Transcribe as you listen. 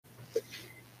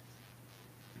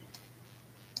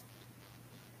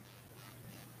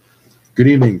Good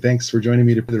evening. Thanks for joining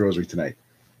me to pray the rosary tonight.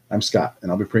 I'm Scott,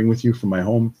 and I'll be praying with you from my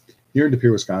home here in De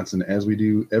Pere, Wisconsin, as we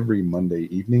do every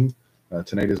Monday evening.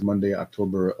 Tonight is Monday,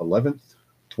 October 11th,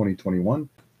 2021.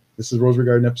 This is Rosary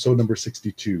Garden episode number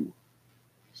 62.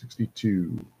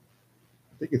 62.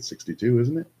 I think it's 62,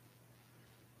 isn't it?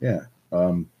 Yeah.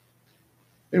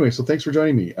 Anyway, so thanks for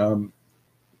joining me.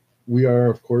 We are,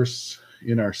 of course,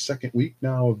 in our second week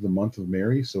now of the month of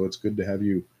Mary, so it's good to have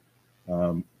you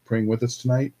praying with us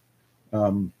tonight.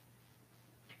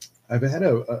 I've had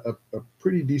a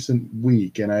pretty decent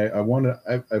week, and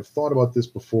I've thought about this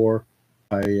before.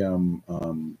 I've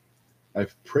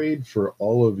prayed for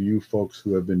all of you folks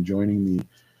who have been joining me,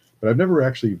 but I've never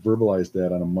actually verbalized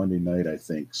that on a Monday night, I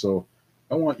think. So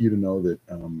I want you to know that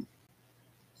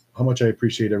how much I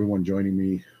appreciate everyone joining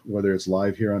me, whether it's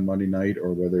live here on Monday night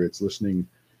or whether it's listening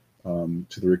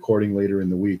to the recording later in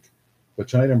the week. But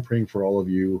tonight I'm praying for all of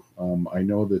you. I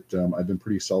know that I've been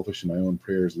pretty selfish in my own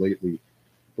prayers lately,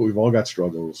 but we've all got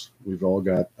struggles. We've all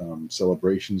got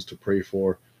celebrations to pray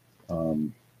for,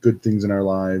 good things in our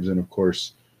lives, and of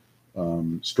course,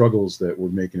 struggles that we're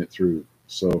making it through.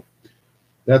 So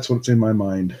that's what's in my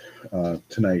mind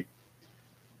tonight.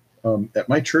 At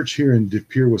my church here in De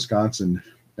Pere, Wisconsin,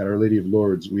 at Our Lady of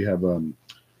Lourdes, we have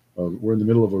we're in the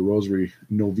middle of a rosary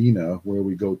novena where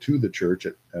we go to the church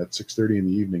at 6:30 in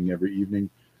the evening every evening.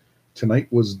 Tonight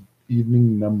was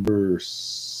evening number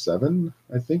 7,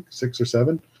 I think, 6 or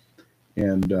 7.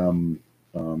 And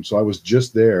so I was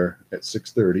just there at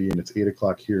 6:30, and it's 8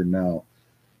 o'clock here now.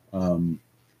 And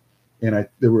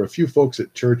there were a few folks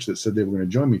at church that said they were going to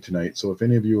join me tonight. So if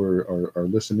any of you are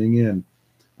listening in,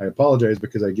 I apologize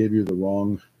because I gave you the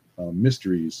wrong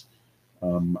mysteries.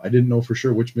 I didn't know for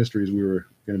sure which mysteries we were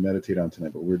going to meditate on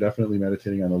tonight, but we're definitely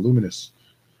meditating on the luminous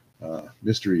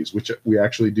mysteries, which we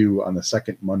actually do on the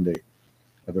second Monday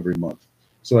of every month.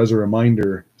 So as a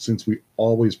reminder, since we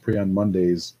always pray on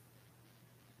Mondays,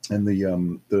 and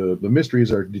the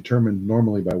mysteries are determined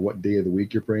normally by what day of the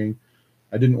week you're praying,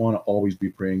 I didn't want to always be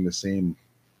praying the same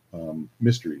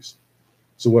mysteries.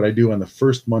 So what I do on the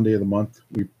first Monday of the month,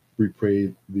 we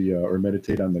pray or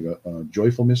meditate on the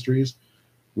joyful mysteries,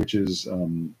 which is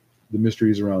the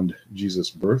mysteries around Jesus'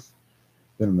 birth.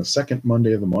 Then on the second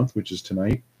Monday of the month, which is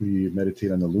tonight, we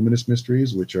meditate on the luminous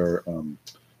mysteries, which are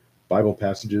Bible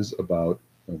passages about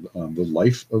the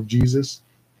life of Jesus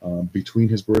between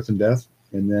his birth and death.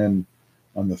 And then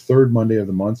on the third Monday of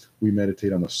the month, we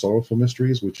meditate on the sorrowful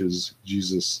mysteries, which is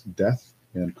Jesus' death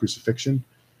and crucifixion.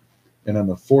 And on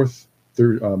the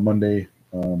third Monday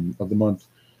of the month,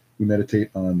 we meditate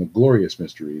on the glorious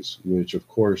mysteries, which of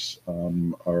course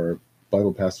are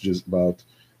Bible passages about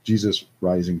Jesus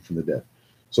rising from the dead.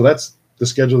 So that's the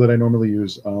schedule that I normally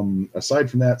use. Aside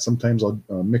from that, sometimes I'll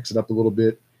mix it up a little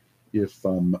bit if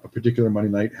a particular Monday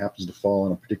night happens to fall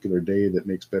on a particular day that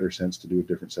makes better sense to do a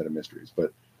different set of mysteries.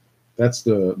 But that's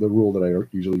the rule that I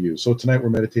usually use. So tonight we're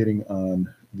meditating on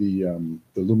the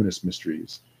luminous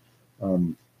mysteries.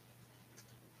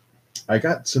 I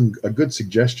got a good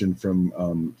suggestion from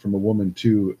a woman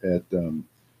too at the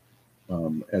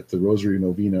Rosary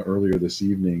Novena earlier this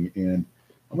evening, and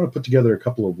I'm going to put together a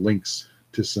couple of links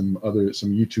to some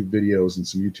YouTube videos and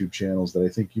some YouTube channels that I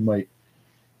think you might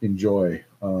enjoy.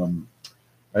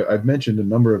 I've mentioned a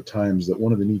number of times that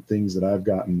one of the neat things that I've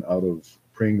gotten out of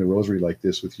praying the Rosary like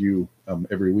this with you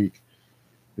every week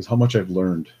is how much I've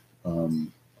learned.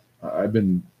 I've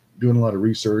been doing a lot of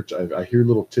research. I hear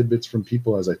little tidbits from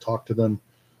people as I talk to them,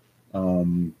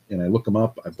 and I look them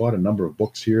up. I bought a number of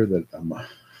books here that I'm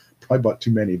probably bought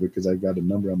too many because I've got a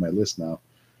number on my list now.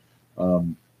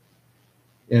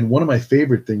 And one of my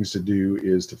favorite things to do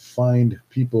is to find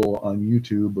people on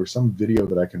YouTube or some video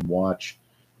that I can watch.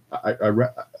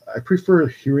 I prefer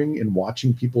hearing and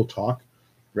watching people talk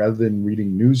rather than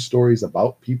reading news stories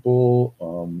about people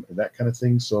and that kind of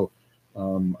thing. So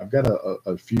I've got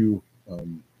a few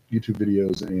YouTube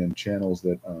videos and channels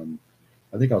that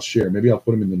I think I'll share. Maybe I'll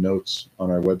put them in the notes on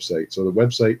our website. So the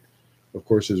website, of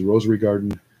course, is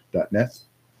rosarygarden.net.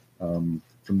 From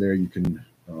there, you can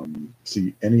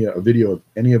see a video of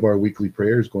any of our weekly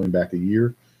prayers going back a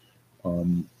year.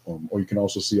 Or you can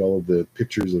also see all of the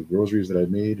pictures of rosaries that I've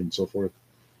made and so forth.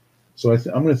 So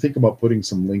I'm going to think about putting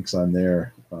some links on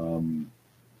there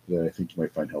that I think you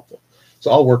might find helpful.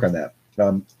 So I'll work on that.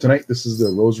 Tonight, this is the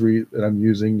rosary that I'm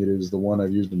using. It is the one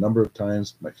I've used a number of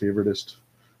times, my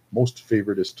most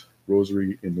favoritist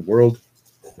rosary in the world.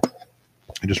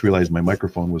 I just realized my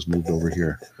microphone was moved over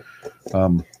here.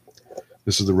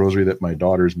 This is the rosary that my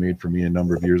daughters made for me a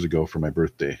number of years ago for my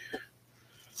birthday.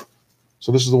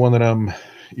 So this is the one that I'm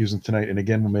using tonight. And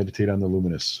again, we'll meditate on the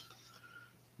luminous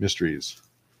mysteries.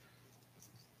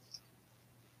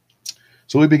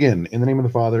 So we begin in the name of the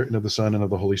Father, and of the Son, and of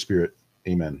the Holy Spirit.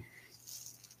 Amen.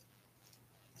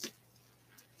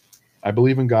 I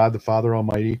believe in God, the Father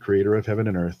Almighty, creator of heaven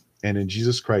and earth, and in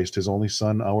Jesus Christ, his only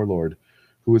Son, our Lord,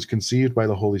 who was conceived by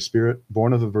the Holy Spirit,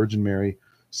 born of the Virgin Mary,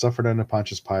 suffered under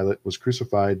Pontius Pilate, was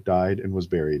crucified, died, and was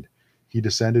buried. He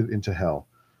descended into hell.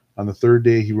 On the third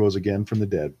day he rose again from the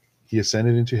dead. He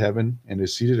ascended into heaven and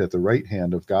is seated at the right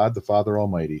hand of God, the Father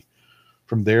Almighty.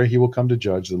 From there he will come to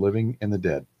judge the living and the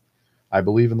dead. I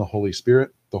believe in the Holy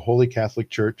Spirit, the Holy Catholic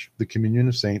Church, the communion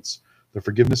of saints, the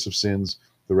forgiveness of sins,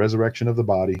 the resurrection of the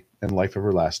body, and life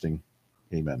everlasting.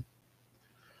 Amen.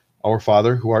 Our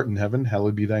Father, who art in heaven,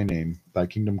 hallowed be thy name. Thy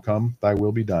kingdom come, thy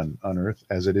will be done, on earth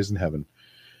as it is in heaven.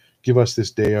 Give us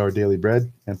this day our daily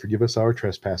bread, and forgive us our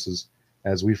trespasses,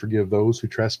 as we forgive those who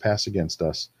trespass against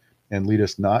us. And lead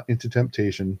us not into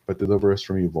temptation, but deliver us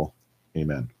from evil.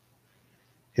 Amen.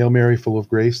 Hail Mary, full of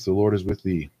grace, the Lord is with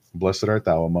thee. Blessed art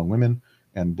thou among women,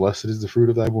 and blessed is the fruit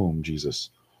of thy womb, Jesus.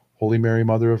 Holy Mary,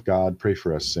 Mother of God, pray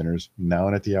for us sinners, now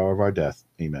and at the hour of our death.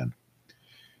 Amen.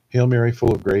 Hail Mary,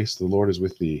 full of grace, the Lord is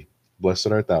with thee. Blessed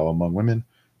art thou among women,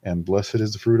 and blessed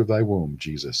is the fruit of thy womb,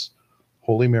 Jesus.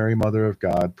 Holy Mary, Mother of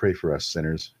God, pray for us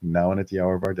sinners, now and at the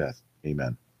hour of our death.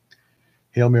 Amen.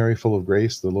 Hail Mary, full of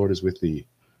grace, the Lord is with thee.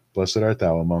 Blessed art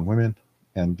thou among women,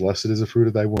 and blessed is the fruit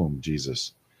of thy womb,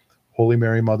 Jesus. Holy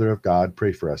Mary, Mother of God,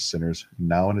 pray for us sinners,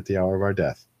 now and at the hour of our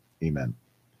death. Amen.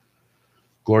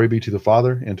 Glory be to the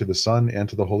Father, and to the Son, and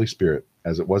to the Holy Spirit,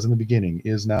 as it was in the beginning,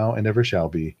 is now, and ever shall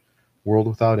be, world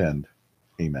without end.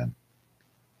 Amen.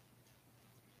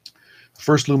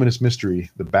 First luminous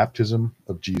mystery, the baptism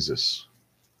of Jesus.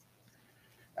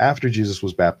 After Jesus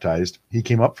was baptized, he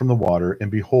came up from the water,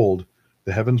 and behold,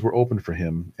 the heavens were opened for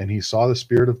him, and he saw the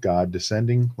Spirit of God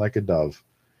descending like a dove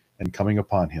and coming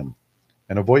upon him.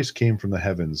 And a voice came from the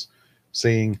heavens,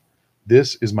 saying,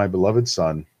 This is my beloved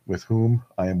Son, with whom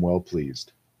I am well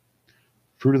pleased.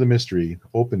 Fruit of the mystery,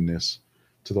 openness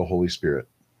to the Holy Spirit.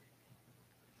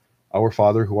 Our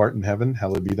Father, who art in heaven,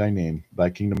 hallowed be thy name. Thy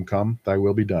kingdom come, thy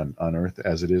will be done, on earth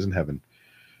as it is in heaven.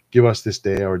 Give us this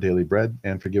day our daily bread,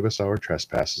 and forgive us our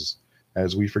trespasses,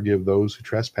 as we forgive those who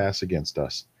trespass against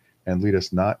us. And lead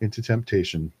us not into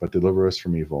temptation, but deliver us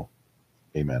from evil.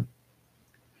 Amen.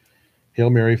 Hail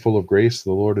Mary, full of grace,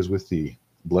 the Lord is with thee.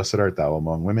 Blessed art thou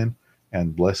among women,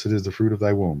 and blessed is the fruit of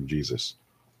thy womb, Jesus.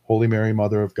 Holy Mary,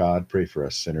 Mother of God, pray for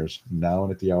us sinners, now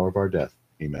and at the hour of our death.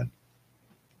 Amen.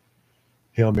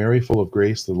 Hail Mary, full of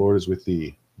grace, the Lord is with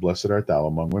thee. Blessed art thou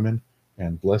among women,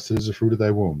 and blessed is the fruit of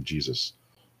thy womb, Jesus.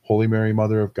 Holy Mary,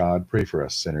 Mother of God, pray for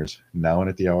us sinners, now and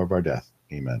at the hour of our death.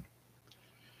 Amen.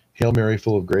 Hail Mary,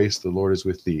 full of grace, the Lord is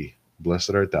with thee.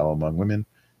 Blessed art thou among women,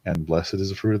 and blessed is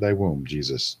the fruit of thy womb,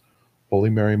 Jesus. Holy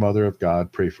Mary, Mother of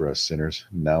God, pray for us sinners,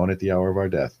 now and at the hour of our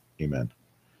death. Amen.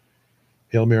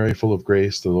 Hail Mary, full of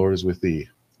grace, the Lord is with thee.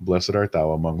 Blessed art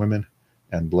thou among women,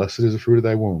 and blessed is the fruit of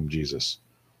thy womb, Jesus.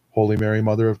 Holy Mary,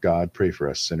 Mother of God, pray for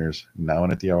us sinners, now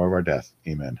and at the hour of our death.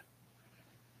 Amen.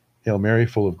 Hail Mary,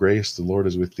 full of grace, the Lord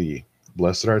is with thee.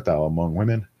 Blessed art thou among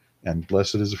women, and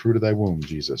blessed is the fruit of thy womb,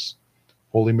 Jesus.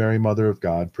 Holy Mary, Mother of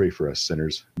God, pray for us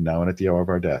sinners, now and at the hour of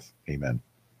our death. Amen.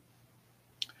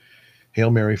 Hail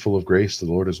Mary, full of grace, the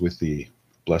Lord is with thee.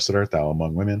 Blessed art thou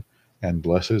among women, and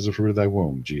blessed is the fruit of thy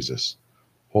womb, Jesus.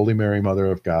 Holy Mary,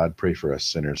 Mother of God, pray for us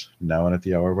sinners, now and at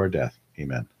the hour of our death.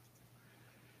 Amen.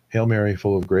 Hail Mary,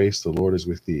 full of grace, the Lord is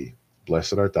with thee.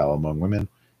 Blessed art thou among women,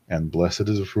 and blessed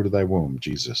is the fruit of thy womb,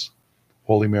 Jesus.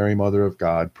 Holy Mary, Mother of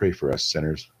God, pray for us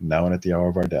sinners, now and at the hour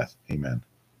of our death. Amen.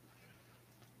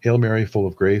 Hail Mary, full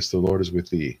of grace, the Lord is with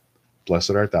thee.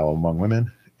 Blessed art thou among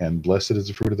women, and blessed is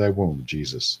the fruit of thy womb,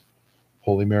 Jesus.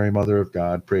 Holy Mary, Mother of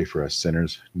God, pray for us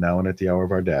sinners, now and at the hour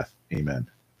of our death. Amen.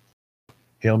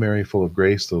 Hail Mary, full of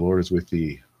grace, the Lord is with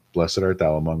thee. Blessed art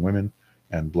thou among women,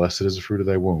 and blessed is the fruit of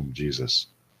thy womb, Jesus.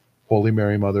 Holy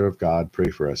Mary, Mother of God, pray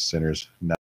for us sinners,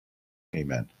 now.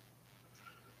 Amen.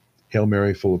 Hail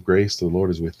Mary, full of grace, the Lord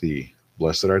is with thee.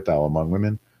 Blessed art thou among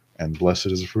women, and blessed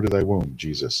is the fruit of thy womb,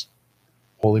 Jesus.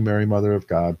 Holy Mary, Mother of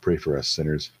God, pray for us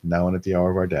sinners, now and at the hour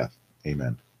of our death.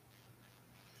 Amen.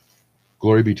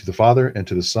 Glory be to the Father, and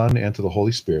to the Son, and to the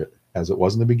Holy Spirit, as it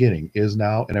was in the beginning, is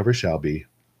now, and ever shall be,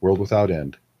 world without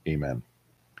end. Amen.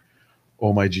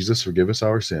 O my Jesus, forgive us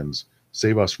our sins,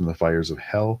 save us from the fires of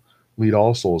hell, lead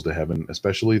all souls to heaven,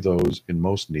 especially those in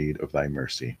most need of thy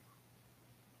mercy.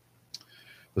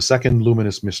 The second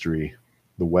luminous mystery,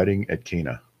 the wedding at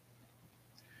Cana.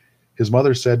 His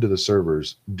mother said to the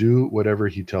servers, Do whatever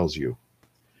he tells you.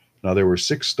 Now there were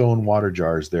 6 stone water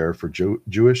jars there for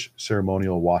Jewish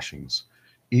ceremonial washings,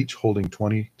 each holding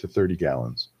 20 to 30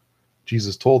 gallons.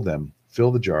 Jesus told them,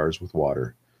 Fill the jars with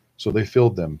water. So they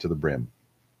filled them to the brim.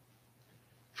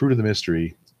 Fruit of the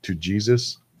mystery, to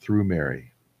Jesus through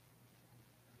Mary.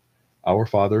 Our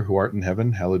Father, who art in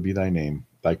heaven, hallowed be thy name.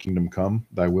 Thy kingdom come,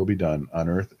 thy will be done, on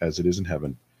earth as it is in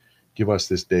heaven. Give us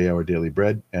this day our daily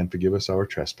bread, and forgive us our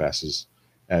trespasses,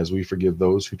 as we forgive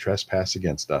those who trespass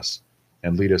against us.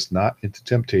 And lead us not into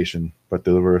temptation, but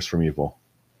deliver us from evil.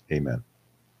 Amen.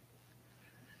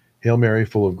 Hail Mary,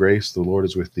 full of grace, the Lord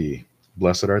is with thee.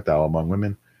 Blessed art thou among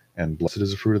women, and blessed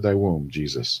is the fruit of thy womb,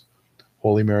 Jesus.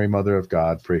 Holy Mary, Mother of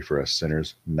God, pray for us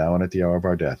sinners, now and at the hour of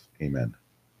our death. Amen.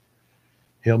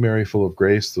 Hail Mary, full of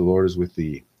grace, the Lord is with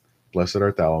thee. Blessed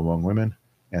art thou among women,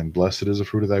 and blessed is the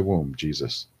fruit of thy womb,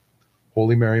 Jesus.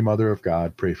 Holy Mary, Mother of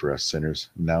God, pray for us sinners,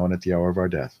 now and at the hour of our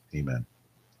death. Amen.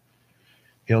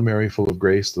 Hail Mary, full of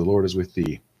grace, the Lord is with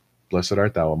thee. Blessed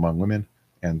art thou among women,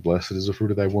 and blessed is the fruit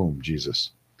of thy womb,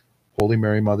 Jesus. Holy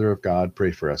Mary, Mother of God,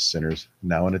 pray for us sinners,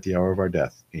 now and at the hour of our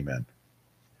death. Amen.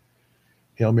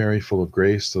 Hail Mary, full of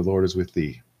grace, the Lord is with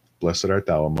thee. Blessed art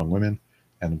thou among women,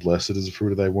 and blessed is the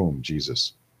fruit of thy womb,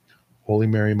 Jesus. Holy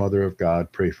Mary, Mother of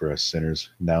God, pray for us sinners,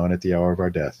 now and at the hour of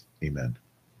our death. Amen.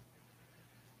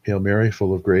 Hail Mary,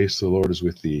 full of grace, the Lord is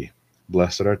with thee.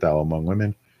 Blessed art thou among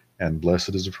women, and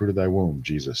blessed is the fruit of thy womb,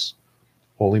 Jesus.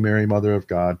 Holy Mary, Mother of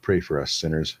God, pray for us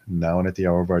sinners, now and at the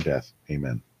hour of our death.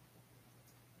 Amen.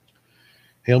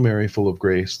 Hail Mary, full of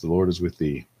grace, the Lord is with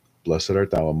thee. Blessed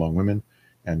art thou among women,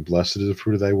 and blessed is the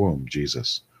fruit of thy womb,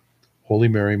 Jesus. Holy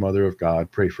Mary, Mother of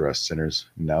God, pray for us sinners,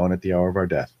 now and at the hour of our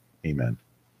death. Amen.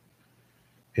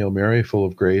 Hail Mary, full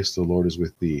of grace, the Lord is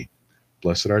with thee.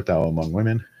 Blessed art thou among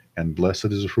women, and blessed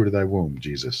is the fruit of thy womb,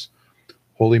 Jesus.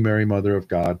 Holy Mary, Mother of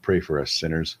God, pray for us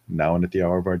sinners, now and at the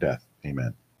hour of our death.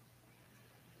 Amen.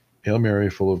 Hail Mary,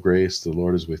 full of grace, the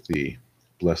Lord is with thee.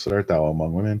 Blessed art thou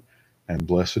among women, and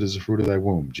blessed is the fruit of thy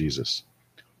womb, Jesus.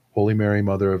 Holy Mary,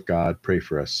 Mother of God, pray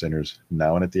for us sinners,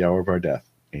 now and at the hour of our death.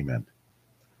 Amen.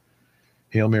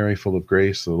 Hail Mary, full of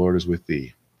grace, the Lord is with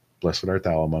thee. Blessed art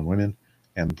thou among women,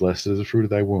 and blessed is the fruit of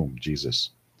thy womb,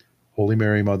 Jesus. Holy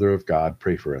Mary, Mother of God,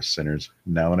 pray for us sinners,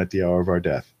 now and at the hour of our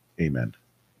death. Amen.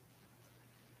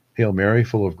 Hail Mary,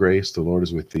 full of grace, the Lord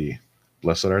is with thee.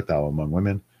 Blessed art thou among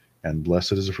women, and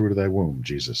blessed is the fruit of thy womb,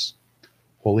 Jesus.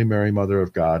 Holy Mary, Mother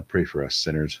of God, pray for us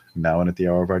sinners, now and at the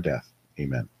hour of our death.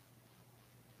 Amen.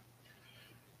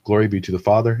 Glory be to the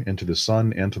Father, and to the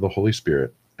Son, and to the Holy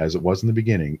Spirit, as it was in the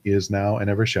beginning, is now, and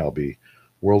ever shall be,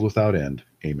 world without end.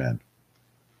 Amen.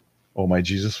 O my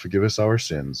Jesus, forgive us our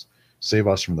sins, save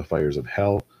us from the fires of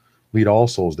hell, lead all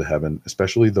souls to heaven,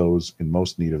 especially those in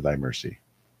most need of thy mercy.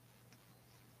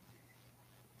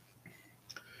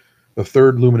 The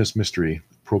third luminous mystery,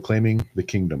 proclaiming the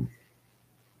kingdom.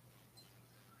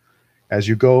 As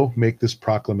you go, make this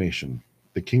proclamation: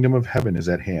 the kingdom of heaven is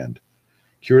at hand.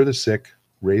 Cure the sick,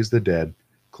 raise the dead,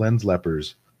 cleanse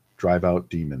lepers, drive out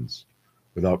demons.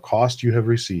 Without cost you have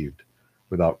received,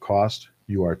 without cost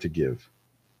you are to give.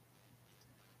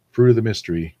 Fruit of the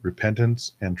mystery,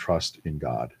 repentance and trust in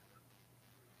God.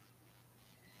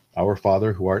 Our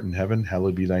Father, who art in heaven,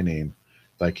 hallowed be thy name.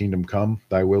 Thy kingdom come,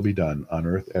 thy will be done, on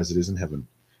earth as it is in heaven.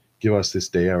 Give us this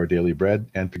day our daily bread,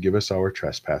 and forgive us our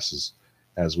trespasses,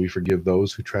 as we forgive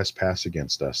those who trespass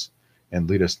against us. And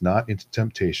lead us not into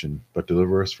temptation, but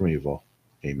deliver us from evil.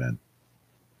 Amen.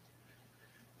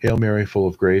 Hail Mary, full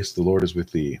of grace, the Lord is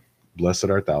with thee. Blessed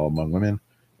art thou among women,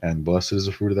 and blessed is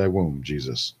the fruit of thy womb,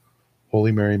 Jesus.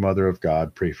 Holy Mary, Mother of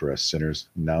God, pray for us sinners,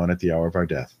 now and at the hour of our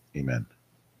death. Amen.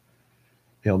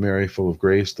 Hail Mary, full of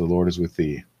grace, the Lord is with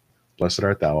thee. Blessed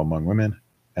art thou among women,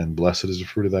 and blessed is the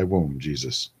fruit of thy womb,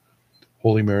 Jesus.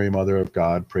 Holy Mary, Mother of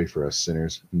God, pray for us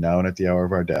sinners, now and at the hour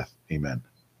of our death. Amen.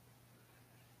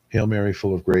 Hail Mary,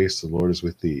 full of grace, the Lord is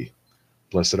with thee.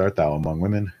 Blessed art thou among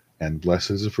women, and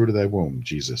blessed is the fruit of thy womb,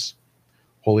 Jesus.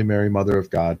 Holy Mary, Mother of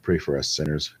God, pray for us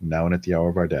sinners, now and at the hour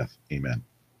of our death. Amen.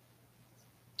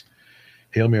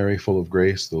 Hail Mary, full of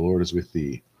grace, the Lord is with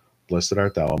thee. Blessed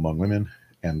art thou among women,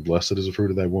 and blessed is the fruit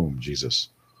of thy womb, Jesus.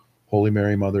 Holy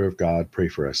Mary, Mother of God, pray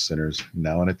for us sinners,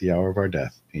 now and at the hour of our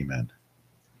death. Amen.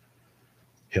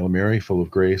 Hail Mary, full of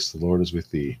grace, the Lord is with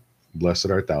thee.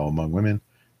 Blessed art thou among women,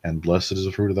 and blessed is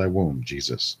the fruit of thy womb,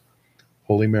 Jesus.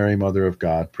 Holy Mary, Mother of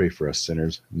God, pray for us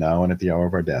sinners, now and at the hour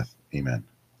of our death. Amen.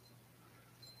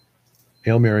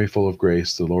 Hail Mary, full of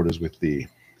grace, the Lord is with thee.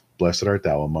 Blessed art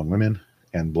thou among women,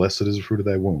 and blessed is the fruit of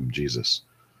thy womb, Jesus.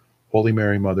 Holy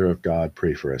Mary, Mother of God,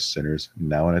 pray for us sinners,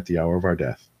 now and at the hour of our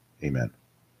death. Amen.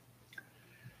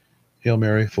 Hail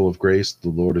Mary, full of grace, the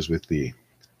Lord is with thee.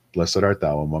 Blessed art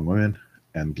thou among women,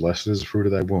 and blessed is the fruit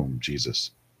of thy womb,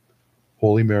 Jesus.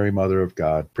 Holy Mary, Mother of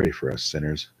God, pray for us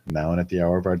sinners, now and at the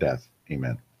hour of our death.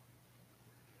 Amen.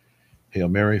 Hail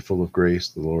Mary, full of grace,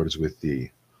 the Lord is with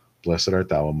thee. Blessed art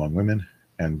thou among women,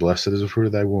 and blessed is the fruit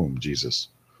of thy womb, Jesus.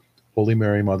 Holy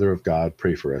Mary, Mother of God,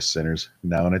 pray for us sinners,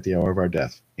 now and at the hour of our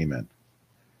death. Amen.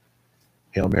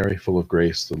 Hail Mary, full of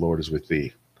grace, the Lord is with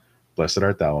thee. Blessed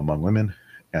art thou among women,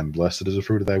 and blessed is the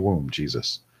fruit of thy womb,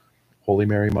 Jesus. Holy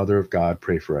Mary, Mother of God,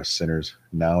 pray for us sinners,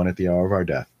 now and at the hour of our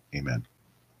death. Amen.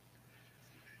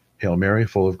 Hail Mary,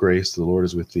 full of grace, the Lord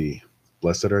is with thee.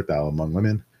 Blessed art thou among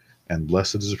women, and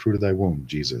blessed is the fruit of thy womb,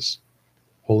 Jesus.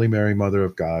 Holy Mary, Mother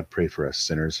of God, pray for us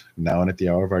sinners, now and at the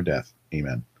hour of our death.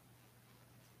 Amen.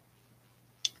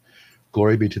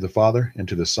 Glory be to the Father, and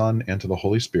to the Son, and to the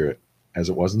Holy Spirit, as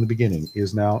it was in the beginning,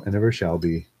 is now, and ever shall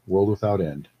be, world without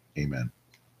end. Amen.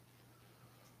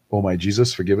 O my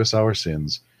Jesus, forgive us our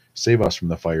sins, save us from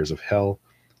the fires of hell,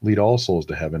 lead all souls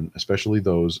to heaven, especially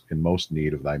those in most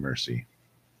need of thy mercy.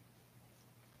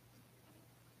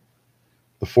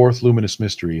 The fourth luminous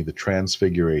mystery, the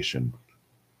Transfiguration.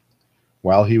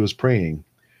 While he was praying,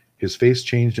 his face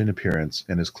changed in appearance,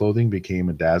 and his clothing became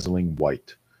a dazzling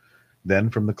white. Then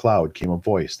from the cloud came a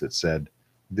voice that said,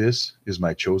 "This is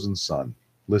my chosen Son.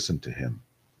 Listen to him."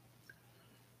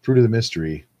 Fruit of the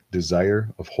mystery, desire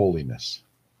of holiness.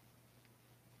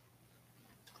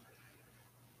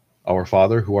 Our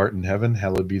Father, who art in heaven,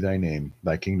 hallowed be thy name.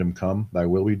 Thy kingdom come, thy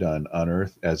will be done, on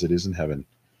earth as it is in heaven.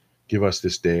 Give us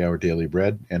this day our daily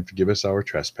bread, and forgive us our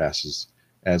trespasses,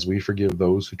 as we forgive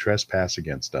those who trespass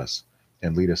against us.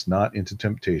 And lead us not into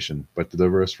temptation, but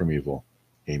deliver us from evil.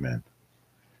 Amen.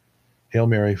 Hail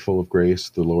Mary, full of grace,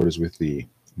 the Lord is with thee.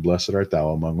 Blessed art thou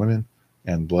among women,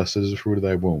 and blessed is the fruit of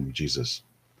thy womb, Jesus.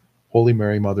 Holy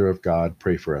Mary, Mother of God,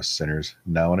 pray for us sinners,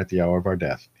 now and at the hour of our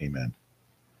death. Amen.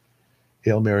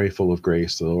 Hail Mary, full of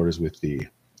grace, the Lord is with thee.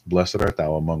 Blessed art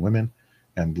thou among women,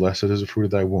 and blessed is the fruit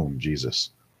of thy womb,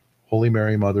 Jesus. Holy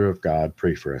Mary, Mother of God,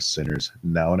 pray for us sinners,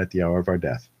 now and at the hour of our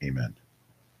death. Amen.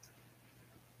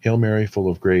 Hail Mary, full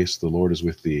of grace, the Lord is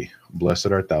with thee. Blessed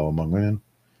art thou among women,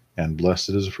 and blessed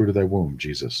is the fruit of thy womb,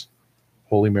 Jesus.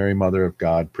 Holy Mary, Mother of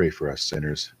God, pray for us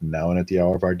sinners, now and at the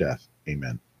hour of our death.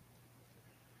 Amen.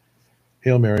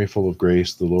 Hail Mary, full of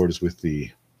grace, the Lord is with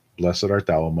thee. Blessed art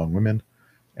thou among women,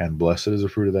 and blessed is the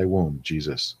fruit of thy womb,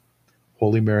 Jesus.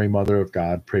 Holy Mary, Mother of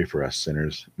God, pray for us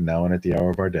sinners, now and at the hour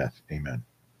of our death. Amen.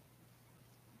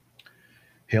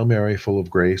 Hail Mary, full of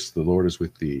grace, the Lord is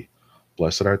with thee.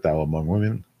 Blessed art thou among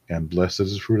women, and blessed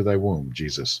is the fruit of thy womb,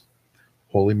 Jesus.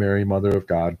 Holy Mary, Mother of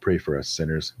God, pray for us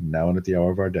sinners, now and at the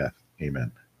hour of our death.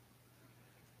 Amen.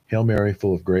 Hail Mary,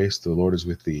 full of grace, the Lord is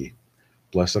with thee.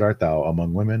 Blessed art thou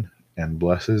among women, and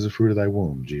blessed is the fruit of thy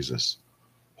womb, Jesus.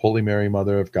 Holy Mary,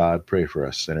 Mother of God, pray for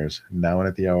us sinners, now and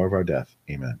at the hour of our death.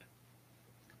 Amen.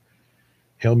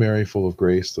 Hail Mary, full of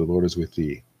grace, the Lord is with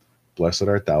thee. Blessed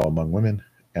art thou among women,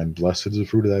 and blessed is the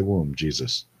fruit of thy womb,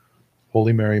 Jesus.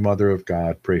 Holy Mary, Mother of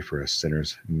God, pray for us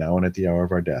sinners, now and at the hour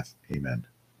of our death. Amen.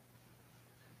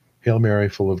 Hail Mary,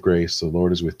 full of grace, the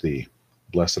Lord is with thee.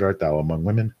 Blessed art thou among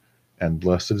women, and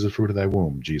blessed is the fruit of thy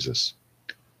womb, Jesus.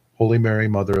 Holy Mary,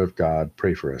 Mother of God,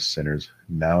 pray for us sinners,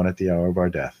 now and at the hour of our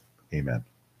death. Amen.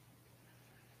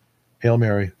 Hail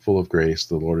Mary, full of grace,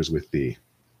 the Lord is with thee.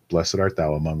 Blessed art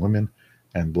thou among women,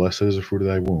 and blessed is the fruit of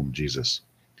thy womb, Jesus.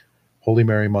 Holy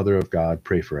Mary, Mother of God,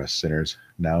 pray for us sinners,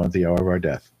 now and at the hour of our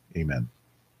death. Amen.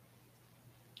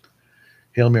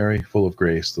 Hail Mary, full of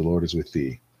grace, the Lord is with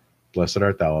thee. Blessed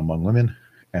art thou among women,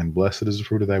 and blessed is the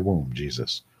fruit of thy womb,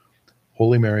 Jesus.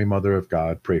 Holy Mary, Mother of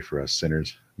God, pray for us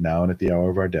sinners, now and at the hour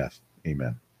of our death.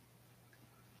 Amen.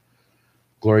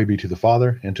 Glory be to the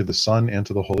Father, and to the Son, and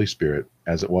to the Holy Spirit,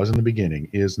 as it was in the beginning,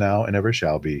 is now, and ever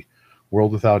shall be,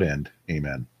 world without end.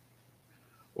 Amen.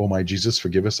 O my Jesus,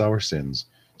 forgive us our sins,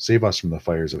 save us from the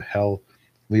fires of hell,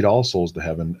 lead all souls to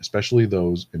heaven, especially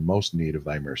those in most need of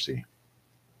thy mercy.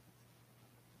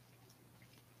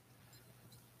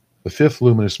 The fifth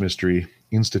luminous mystery,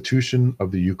 institution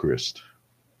of the Eucharist.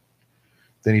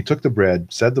 Then he took the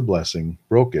bread, said the blessing,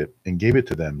 broke it, and gave it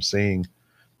to them, saying,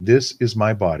 "This is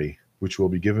my body, which will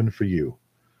be given for you.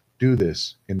 Do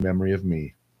this in memory of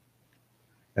me."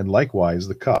 And likewise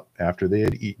the cup after they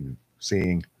had eaten,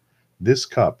 saying, "This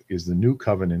cup is the new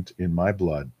covenant in my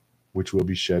blood, which will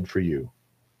be shed for you."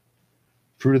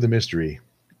 Fruit of the mystery,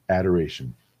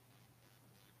 adoration.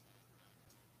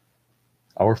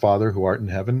 Our Father, who art in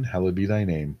heaven, hallowed be thy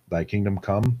name. Thy kingdom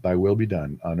come, thy will be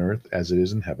done, on earth as it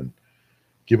is in heaven.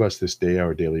 Give us this day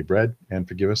our daily bread, and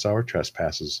forgive us our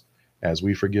trespasses, as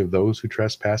we forgive those who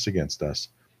trespass against us.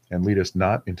 And lead us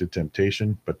not into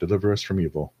temptation, but deliver us from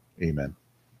evil. Amen.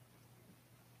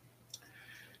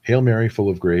 Hail Mary, full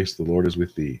of grace, the Lord is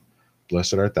with thee.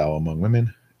 Blessed art thou among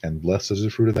women, and blessed is the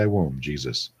fruit of thy womb,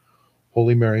 Jesus.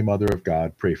 Holy Mary, Mother of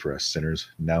God, pray for us sinners,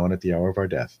 now and at the hour of our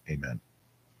death. Amen.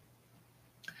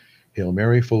 Hail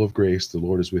Mary, full of grace, the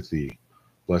Lord is with thee.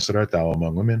 Blessed art thou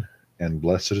among women, and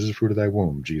blessed is the fruit of thy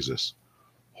womb, Jesus.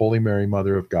 Holy Mary,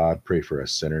 Mother of God, pray for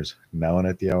us sinners, now and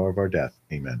at the hour of our death.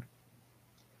 Amen.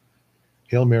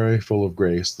 Hail Mary, full of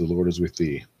grace, the Lord is with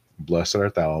thee. Blessed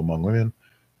art thou among women,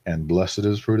 and blessed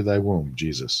is the fruit of thy womb,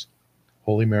 Jesus.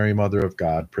 Holy Mary, Mother of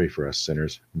God, pray for us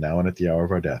sinners, now and at the hour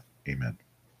of our death. Amen.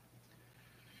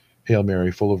 Hail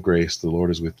Mary, full of grace, the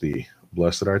Lord is with thee.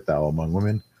 Blessed art thou among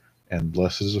women, and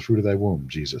blessed is the fruit of thy womb,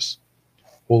 Jesus.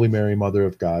 Holy Mary, Mother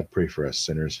of God, pray for us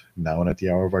sinners, now and at the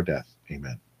hour of our death.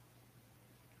 Amen.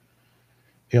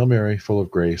 Hail Mary, full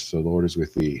of grace, the Lord is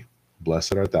with thee.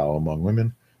 Blessed art thou among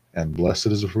women, and blessed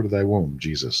is the fruit of thy womb,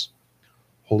 Jesus.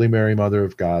 Holy Mary, Mother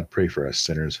of God, pray for us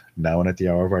sinners, now and at the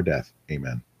hour of our death.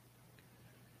 Amen.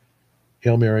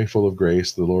 Hail Mary, full of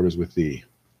grace, the Lord is with thee.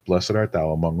 Blessed art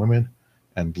thou among women,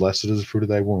 and blessed is the fruit of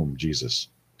thy womb, Jesus.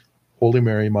 Holy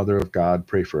Mary, Mother of God,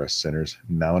 pray for us sinners,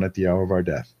 now and at the hour of our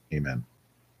death. Amen.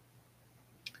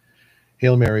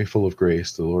 Hail Mary, full of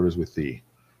grace, the Lord is with thee.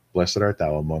 Blessed art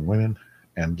thou among women,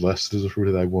 and blessed is the fruit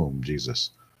of thy womb,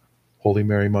 Jesus. Holy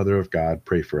Mary, Mother of God,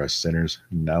 pray for us sinners,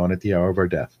 now and at the hour of our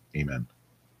death. Amen.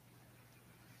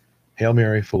 Hail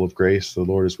Mary, full of grace, the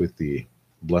Lord is with thee.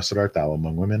 Blessed art thou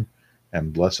among women,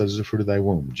 and blessed is the fruit of thy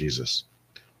womb, Jesus.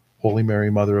 Holy Mary,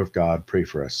 Mother of God, pray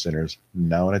for us sinners,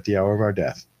 now and at the hour of our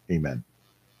death. Amen.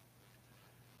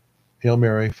 Hail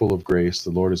Mary, full of grace,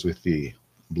 the Lord is with thee.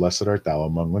 Blessed art thou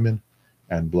among women,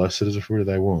 and blessed is the fruit of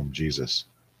thy womb, Jesus.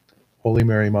 Holy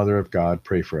Mary, Mother of God,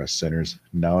 pray for us sinners,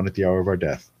 now and at the hour of our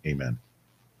death. Amen.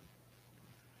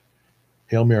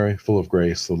 Hail Mary, full of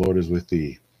grace, the Lord is with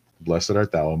thee. Blessed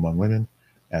art thou among women,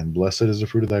 and blessed is the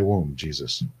fruit of thy womb,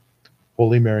 Jesus.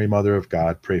 Holy Mary, Mother of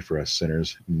God, pray for us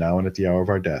sinners, now and at the hour of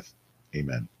our death.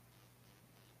 Amen.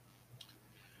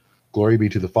 Glory be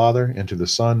to the Father, and to the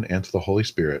Son, and to the Holy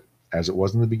Spirit, as it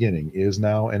was in the beginning, is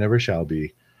now, and ever shall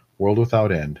be, world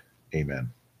without end. Amen.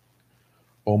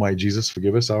 O my Jesus,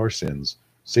 forgive us our sins,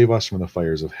 save us from the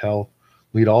fires of hell,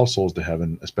 lead all souls to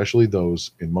heaven, especially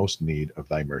those in most need of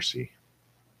thy mercy.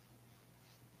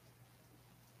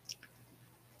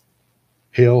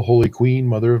 Hail, Holy Queen,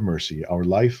 Mother of Mercy, our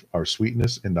life, our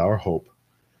sweetness, and our hope.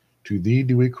 To thee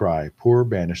do we cry, poor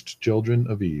banished children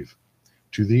of Eve.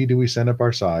 To thee do we send up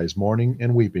our sighs, mourning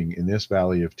and weeping in this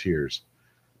valley of tears.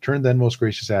 Turn then, most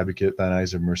gracious Advocate, thine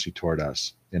eyes of mercy toward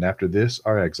us, and after this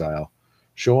our exile,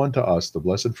 show unto us the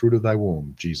blessed fruit of thy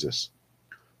womb, Jesus.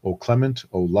 O clement,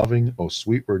 O loving, O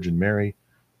sweet Virgin Mary,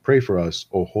 pray for us,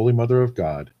 O Holy Mother of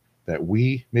God, that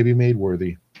we may be made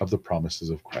worthy of the promises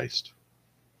of Christ.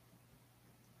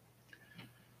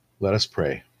 Let us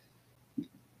pray.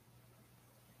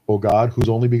 O God, whose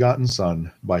only begotten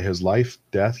Son, by his life,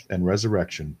 death, and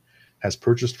resurrection, has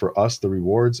purchased for us the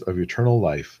rewards of eternal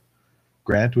life,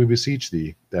 grant, we beseech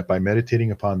thee, that by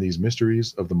meditating upon these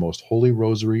mysteries of the most holy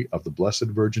rosary of the Blessed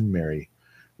Virgin Mary,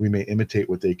 we may imitate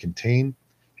what they contain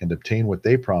and obtain what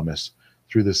they promise,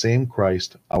 through the same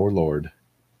Christ our Lord.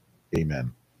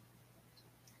 Amen.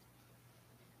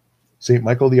 Saint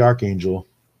Michael the Archangel,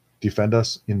 defend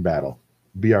us in battle.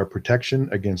 Be our protection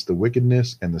against the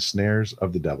wickedness and the snares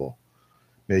of the devil.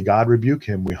 May God rebuke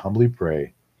him, we humbly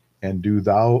pray. And do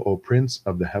thou, O Prince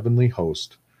of the heavenly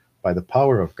host, by the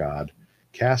power of God,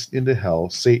 cast into hell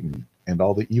Satan and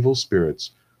all the evil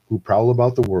spirits who prowl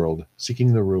about the world,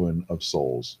 seeking the ruin of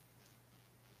souls.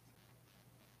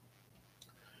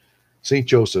 Saint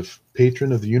Joseph,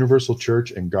 patron of the universal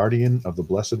church and guardian of the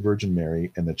Blessed Virgin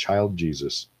Mary and the child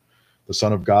Jesus, the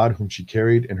Son of God whom she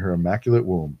carried in her immaculate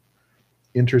womb,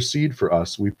 intercede for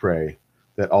us, we pray,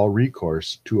 that all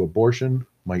recourse to abortion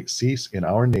might cease in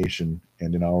our nation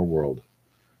and in our world.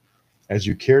 As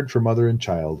you cared for mother and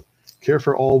child, care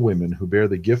for all women who bear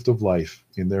the gift of life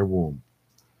in their womb.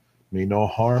 May no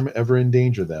harm ever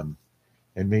endanger them,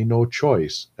 and may no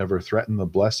choice ever threaten the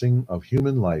blessing of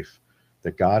human life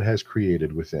that God has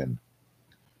created within.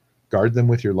 Guard them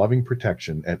with your loving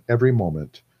protection at every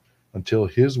moment until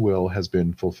his will has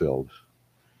been fulfilled.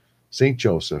 Saint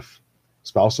Joseph,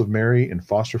 spouse of Mary and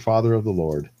foster father of the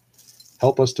Lord,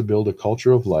 help us to build a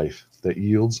culture of life that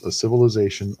yields a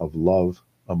civilization of love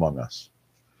among us.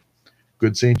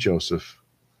 Good Saint Joseph,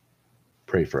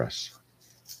 pray for us.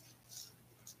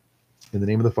 In the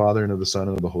name of the Father, and of the Son,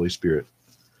 and of the Holy Spirit.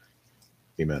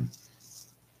 Amen.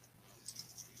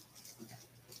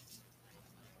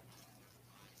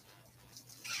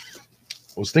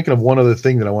 I was thinking of one other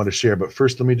thing that I wanted to share, but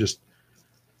first let me just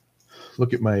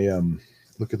look at my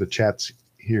look at the chats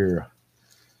here.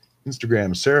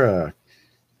 Instagram, Sarah,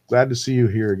 glad to see you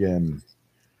here again.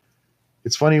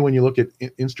 It's funny when you look at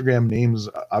Instagram names.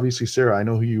 Obviously, Sarah, I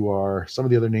know who you are. Some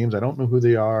of the other names, I don't know who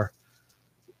they are.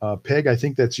 Peg, I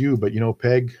think that's you, but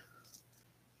Peg,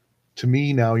 to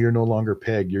me now you're no longer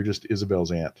Peg. You're just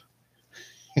Isabel's aunt.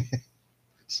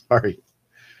 Sorry.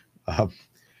 Um,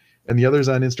 and the others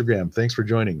on Instagram, thanks for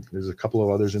joining. There's a couple of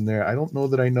others in there. I don't know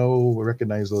that I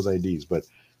recognize those IDs, but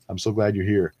I'm so glad you're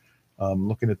here.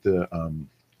 Looking at the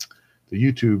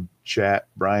YouTube chat,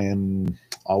 Brian,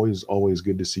 always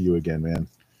good to see you again, man.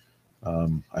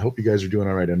 I hope you guys are doing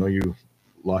all right. I know you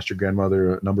lost your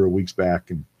grandmother a number of weeks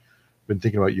back, and been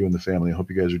thinking about you and the family. I hope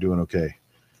you guys are doing okay.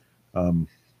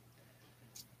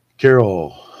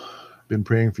 Carol, been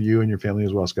praying for you and your family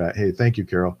as well, Scott. Hey, thank you,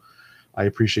 Carol. I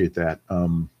appreciate that.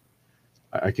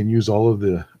 I can use all of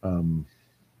the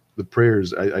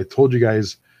prayers. I told you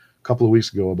guys a couple of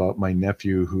weeks ago about my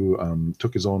nephew who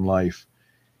took his own life,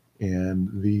 and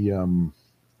the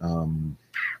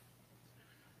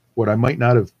what I might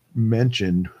not have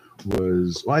mentioned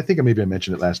was, well, I think maybe I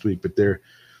mentioned it last week, but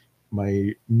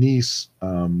my niece,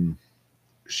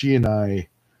 she and I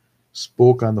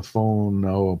spoke on the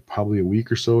phone, probably a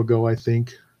week or so ago, I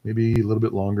think, maybe a little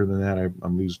bit longer than that.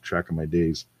 I'm losing track of my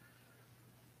days.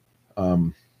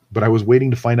 But I was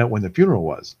waiting to find out when the funeral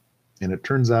was. And it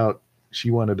turns out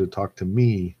she wanted to talk to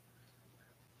me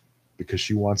because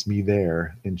she wants me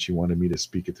there, and she wanted me to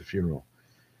speak at the funeral.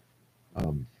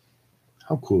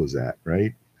 How cool is that,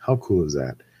 right? How cool is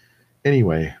that?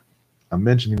 Anyway, I'm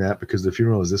mentioning that because the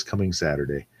funeral is this coming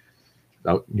Saturday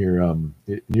out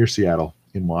near Seattle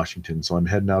in Washington. So I'm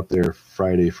heading out there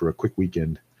Friday for a quick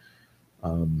weekend.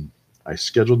 I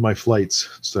scheduled my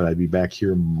flights so that I'd be back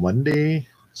here Monday.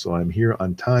 So I'm here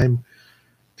on time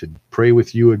to pray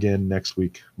with you again next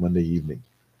week, Monday evening.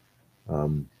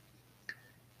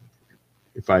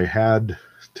 If I had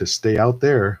to stay out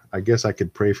there, I guess I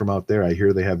could pray from out there. I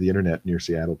hear they have the internet near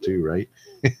Seattle too, right?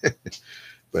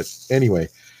 But anyway,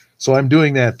 so I'm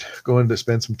doing that, going to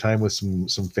spend some time with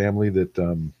some family that,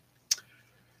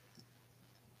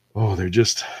 they're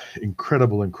just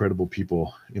incredible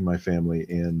people in my family.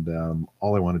 And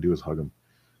all I want to do is hug them.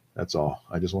 That's all.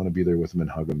 I just want to be there with them and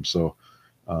hug them. So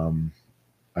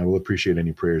I will appreciate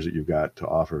any prayers that you've got to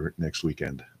offer next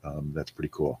weekend. That's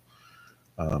pretty cool.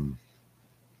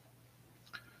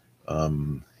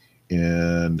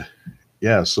 And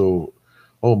yeah, so,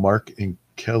 Mark and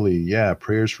Kelly, yeah,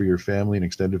 prayers for your family and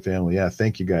extended family. Yeah,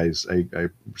 thank you guys. I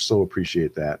so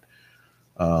appreciate that.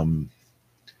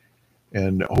 And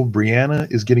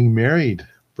Brianna is getting married,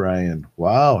 Brian.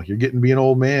 Wow, you're getting to be an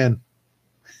old man.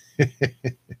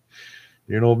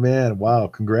 You're an old man. Wow,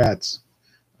 congrats.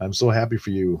 I'm so happy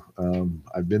for you.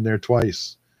 I've been there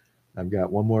twice. I've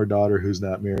got one more daughter who's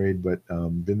not married, but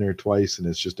been there twice, and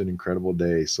it's just an incredible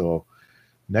day. So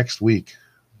next week,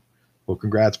 well,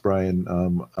 congrats, Brian.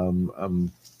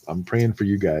 I'm praying for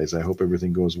you guys. I hope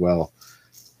everything goes well.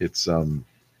 It's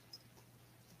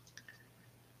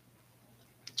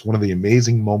one of the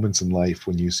amazing moments in life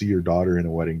when you see your daughter in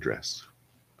a wedding dress.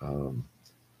 I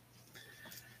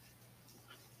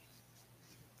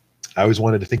always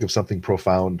wanted to think of something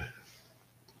profound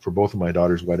for both of my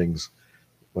daughter's weddings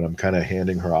when I'm kind of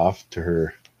handing her off to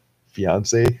her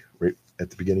fiance right at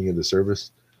the beginning of the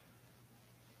service.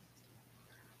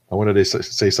 I wanted to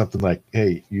say something like,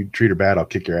 "Hey, you treat her bad, I'll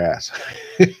kick your ass."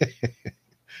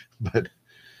 But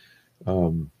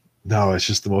no, it's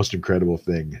just the most incredible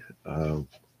thing.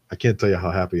 I can't tell you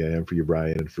how happy I am for you,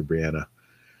 Brian, and for Brianna.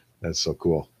 That's so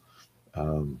cool.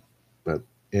 But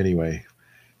anyway,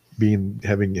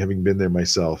 having been there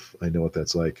myself, I know what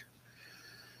that's like.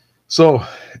 So,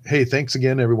 hey, thanks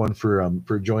again, everyone,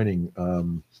 for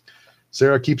joining.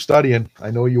 Sarah, keep studying.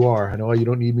 I know you are. I know you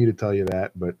don't need me to tell you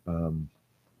that, but I'm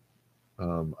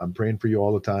praying for you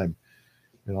all the time,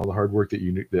 and all the hard work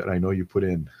that I know you put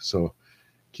in. So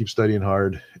keep studying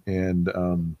hard,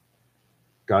 and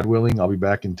God willing, I'll be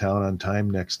back in town on time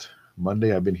next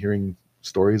Monday. I've been hearing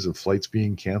stories of flights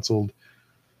being canceled,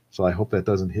 so I hope that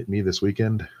doesn't hit me this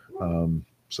weekend.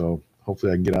 So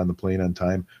hopefully I can get on the plane on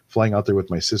time. Flying out there with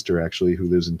my sister, actually, who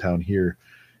lives in town here,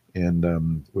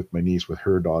 and with my niece, with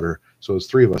her daughter. So it's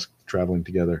three of us traveling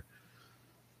together.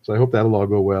 So I hope that'll all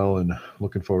go well, and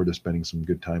looking forward to spending some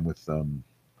good time with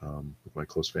my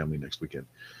close family next weekend.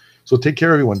 So take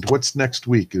care, everyone. What's next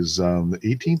week? Is the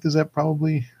 18th? Is that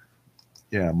probably?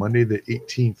 Yeah, Monday the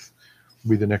 18th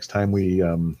will be the next time we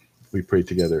pray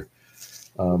together.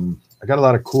 I got a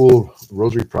lot of cool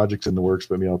rosary projects in the works,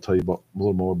 but I'll tell you a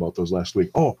little more about those last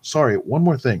week. Oh, sorry, one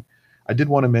more thing. I did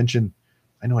want to mention.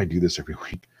 I know I do this every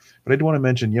week, but I do want to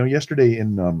mention. Yesterday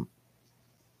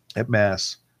at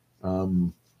Mass,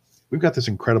 we've got this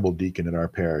incredible deacon at our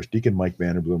parish, Deacon Mike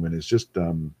Vanderbloemen, is just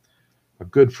a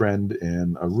good friend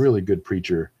and a really good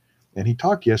preacher. And he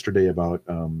talked yesterday about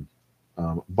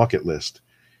bucket list.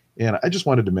 And I just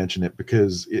wanted to mention it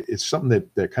because it's something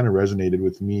that kind of resonated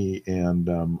with me, and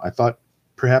I thought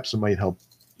perhaps it might help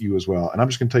you as well. And I'm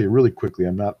just going to tell you really quickly.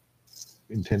 I'm not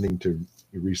intending to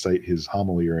recite his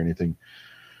homily or anything,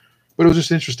 but it was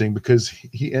just interesting because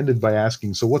he ended by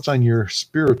asking, "So, what's on your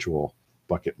spiritual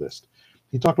bucket list?"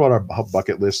 He talked about how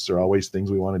bucket lists are always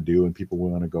things we want to do and people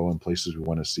we want to go and places we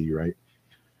want to see, right?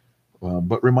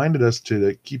 But reminded us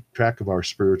to keep track of our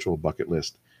spiritual bucket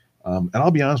list. And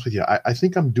I'll be honest with you, I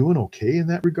think I'm doing okay in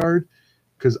that regard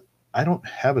because I don't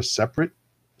have a separate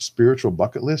spiritual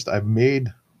bucket list. I've made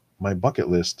my bucket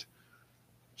list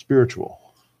spiritual.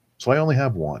 So I only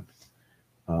have one.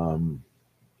 Um,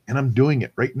 and I'm doing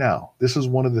it right now. This is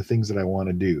one of the things that I want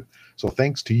to do. So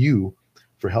thanks to you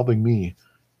for helping me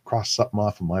cross something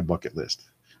off of my bucket list.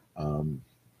 Um,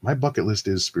 my bucket list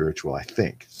is spiritual, I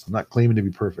think. I'm not claiming to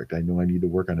be perfect. I know I need to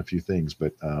work on a few things,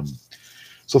 but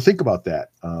so think about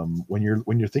that when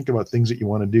you're thinking about things that you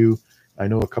want to do. I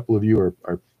know a couple of you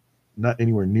are not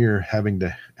anywhere near having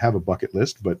to have a bucket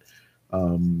list, but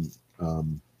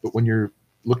when you're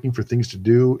looking for things to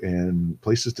do and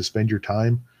places to spend your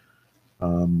time,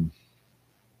 um,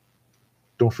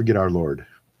 don't forget our Lord.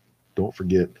 Don't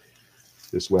forget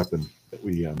this weapon that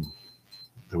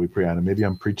we pray on. And maybe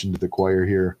I'm preaching to the choir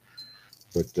here,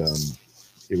 but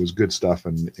it was good stuff,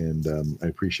 and I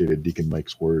appreciated Deacon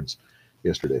Mike's words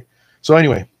yesterday. So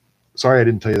anyway, sorry I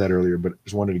didn't tell you that earlier, but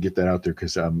just wanted to get that out there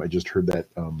because I just heard that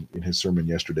in his sermon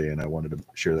yesterday, and I wanted to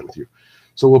share that with you.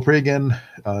 So we'll pray again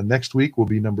next week. Will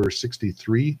be number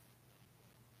 63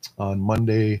 on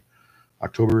Monday,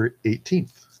 October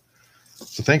 18th.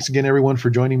 So thanks again, everyone, for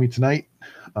joining me tonight.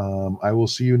 I will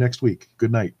see you next week.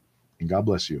 Good night, and God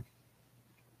bless you.